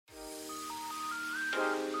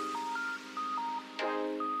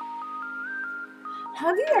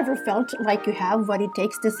Have you ever felt like you have what it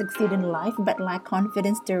takes to succeed in life but lack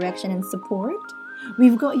confidence, direction, and support?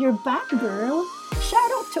 We've got your back, girl!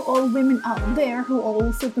 Shout out to all women out there who are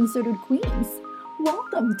also considered queens.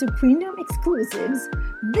 Welcome to Queendom Exclusives.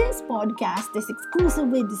 This podcast is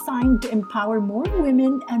exclusively designed to empower more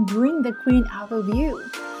women and bring the queen out of you.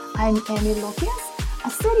 I'm Emmy Lopez, a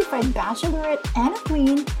certified bachelorette and a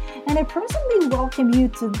queen, and I personally welcome you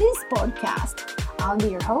to this podcast. I'll be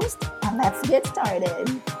your host, and let's get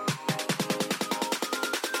started.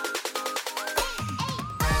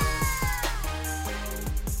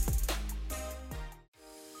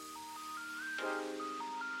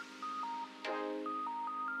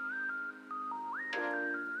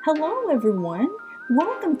 Hello, everyone.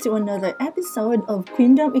 Welcome to another episode of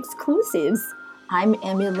Queendom Exclusives. I'm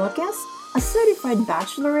Emmy Lopez, a certified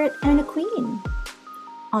bachelorette and a queen.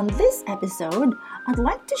 On this episode, I'd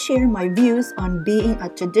like to share my views on being a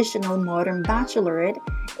traditional modern bachelorette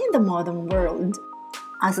in the modern world.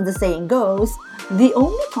 As the saying goes, the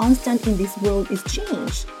only constant in this world is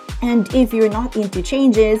change. And if you're not into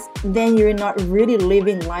changes, then you're not really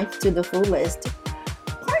living life to the fullest.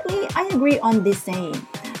 Partly, I agree on this saying,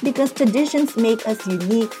 because traditions make us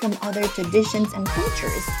unique from other traditions and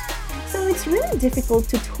cultures. So it's really difficult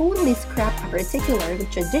to totally scrap a particular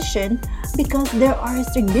tradition because there are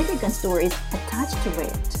significant stories attached to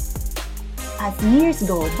it. As years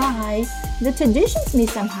go by, the traditions may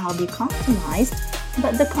somehow be compromised,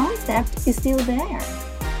 but the concept is still there.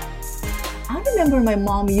 I remember my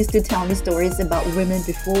mom used to tell me stories about women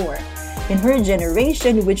before. In her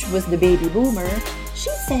generation, which was the baby boomer, she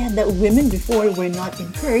said that women before were not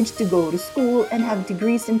encouraged to go to school and have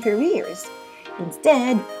degrees and careers.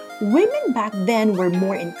 Instead, women back then were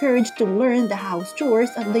more encouraged to learn the house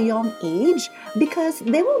chores at the young age because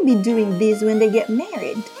they will be doing this when they get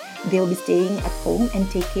married. They'll be staying at home and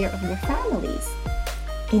take care of their families.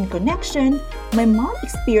 In connection, my mom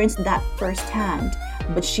experienced that firsthand,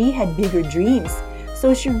 but she had bigger dreams,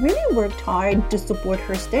 so she really worked hard to support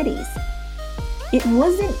her studies. It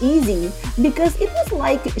wasn't easy because it was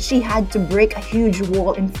like she had to break a huge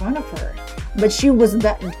wall in front of her, but she was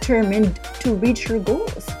that determined to reach her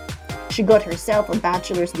goals. She got herself a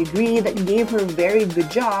bachelor's degree that gave her very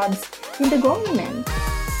good jobs in the government.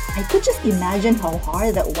 I could just imagine how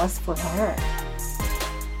hard that was for her.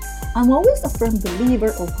 I'm always a firm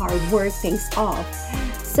believer of hard work pays off,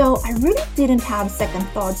 so I really didn't have second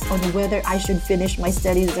thoughts on whether I should finish my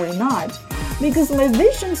studies or not, because my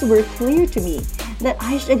visions were clear to me that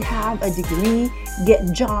I should have a degree,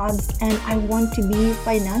 get jobs, and I want to be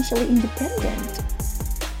financially independent.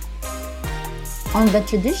 On the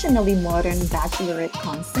traditionally modern bachelorette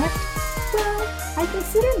concept, well, I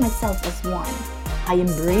consider myself as one. I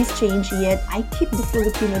embrace change, yet I keep the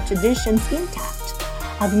Filipino traditions intact.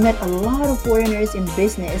 I've met a lot of foreigners in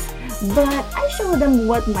business, but I show them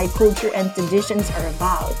what my culture and traditions are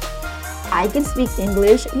about. I can speak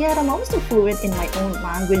English, yet I'm also fluent in my own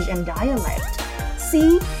language and dialect.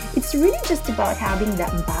 See, it's really just about having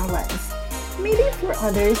that balance. Maybe for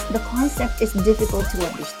others, the concept is difficult to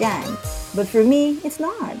understand, but for me, it's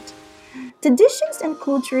not. Traditions and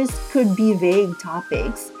cultures could be vague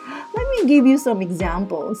topics. Let me give you some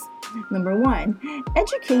examples. Number 1,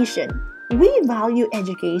 education. We value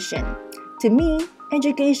education. To me,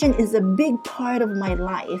 education is a big part of my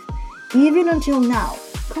life. Even until now,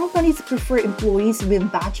 companies prefer employees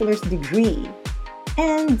with bachelor's degree.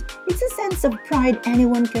 And it's a sense of pride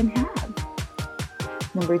anyone can have.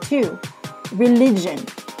 Number 2, religion.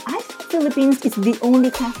 I think Philippines is the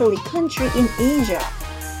only Catholic country in Asia.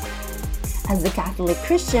 As a Catholic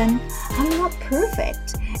Christian, I'm not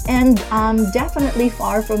perfect, and I'm definitely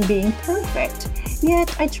far from being perfect.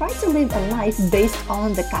 Yet, I try to live a life based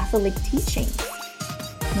on the Catholic teachings.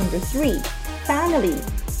 Number 3, family.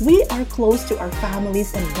 We are close to our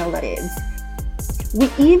families and relatives. We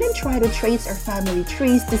even try to trace our family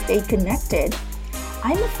trees to stay connected.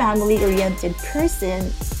 I'm a family-oriented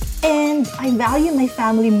person, and I value my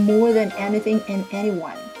family more than anything and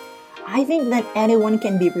anyone. I think that anyone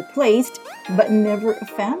can be replaced, but never a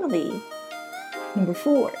family. Number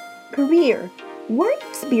 4, career. Work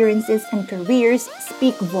experiences and careers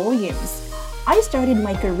speak volumes. I started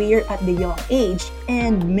my career at the young age,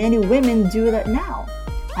 and many women do that now.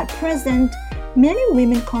 At present, many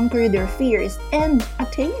women conquer their fears and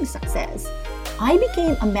attain success. I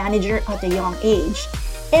became a manager at a young age,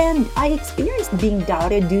 and I experienced being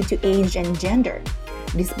doubted due to age and gender.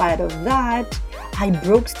 Despite of that, I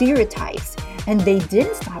broke stereotypes, and they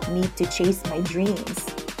didn't stop me to chase my dreams.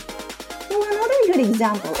 Well, another good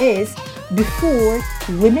example is, before,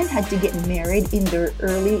 women had to get married in their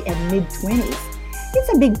early and mid-20s.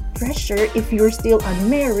 It's a big pressure if you're still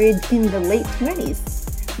unmarried in the late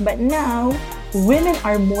 20s. But now, women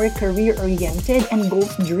are more career-oriented and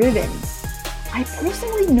goals-driven. I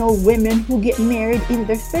personally know women who get married in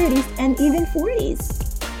their 30s and even 40s.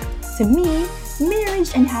 To me,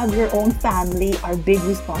 marriage and have your own family are big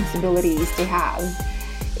responsibilities to have.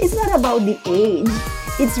 It's not about the age,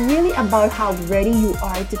 it's really about how ready you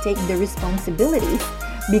are to take the responsibilities,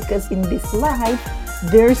 because in this life,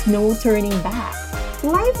 there's no turning back.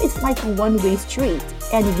 Life is like a one-way street,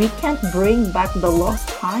 and we can't bring back the lost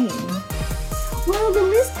time. Well, the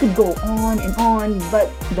list could go on, but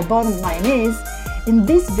the bottom line is, in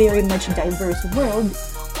this very much diverse world,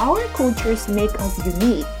 our cultures make us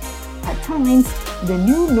unique. At times, the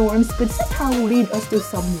new norms could somehow lead us to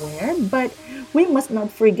somewhere, but we must not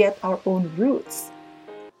forget our own roots.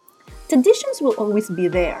 Traditions will always be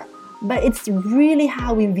there, but it's really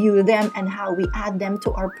how we view them and how we add them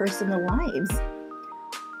to our personal lives.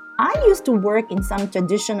 I used to work in some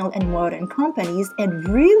traditional and modern companies and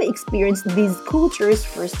really experienced these cultures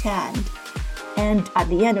firsthand. And at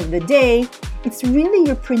the end of the day, it's really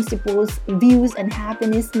your principles, views, and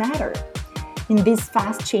happiness matter. In this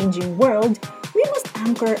fast-changing world, we must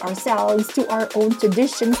anchor ourselves to our own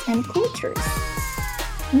traditions and cultures.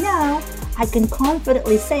 Now, I can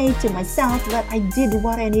confidently say to myself that I did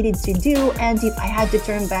what I needed to do, and if I had to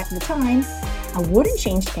turn back the time, I wouldn't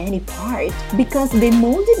change any part because they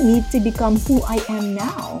molded me to become who I am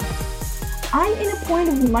now. I'm in a point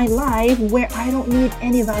of my life where I don't need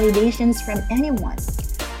any validations from anyone.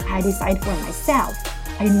 I decide for myself.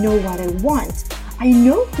 I know what I want. I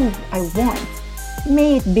know who I want.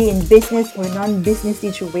 May it be in business or non-business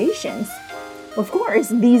situations. Of course,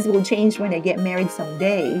 these will change when I get married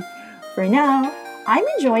someday. For now, I'm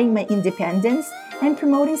enjoying my independence and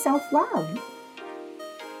promoting self-love.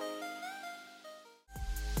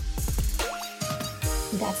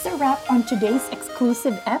 That's a wrap on today's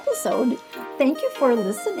exclusive episode. Thank you for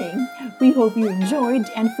listening. We hope you enjoyed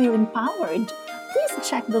and feel empowered. Please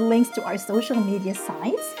check the links to our social media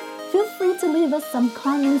sites. Feel free to leave us some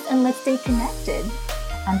comments and let's stay connected.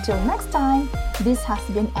 Until next time, this has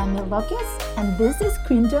been Emil Locus and this is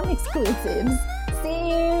Queendom Exclusives.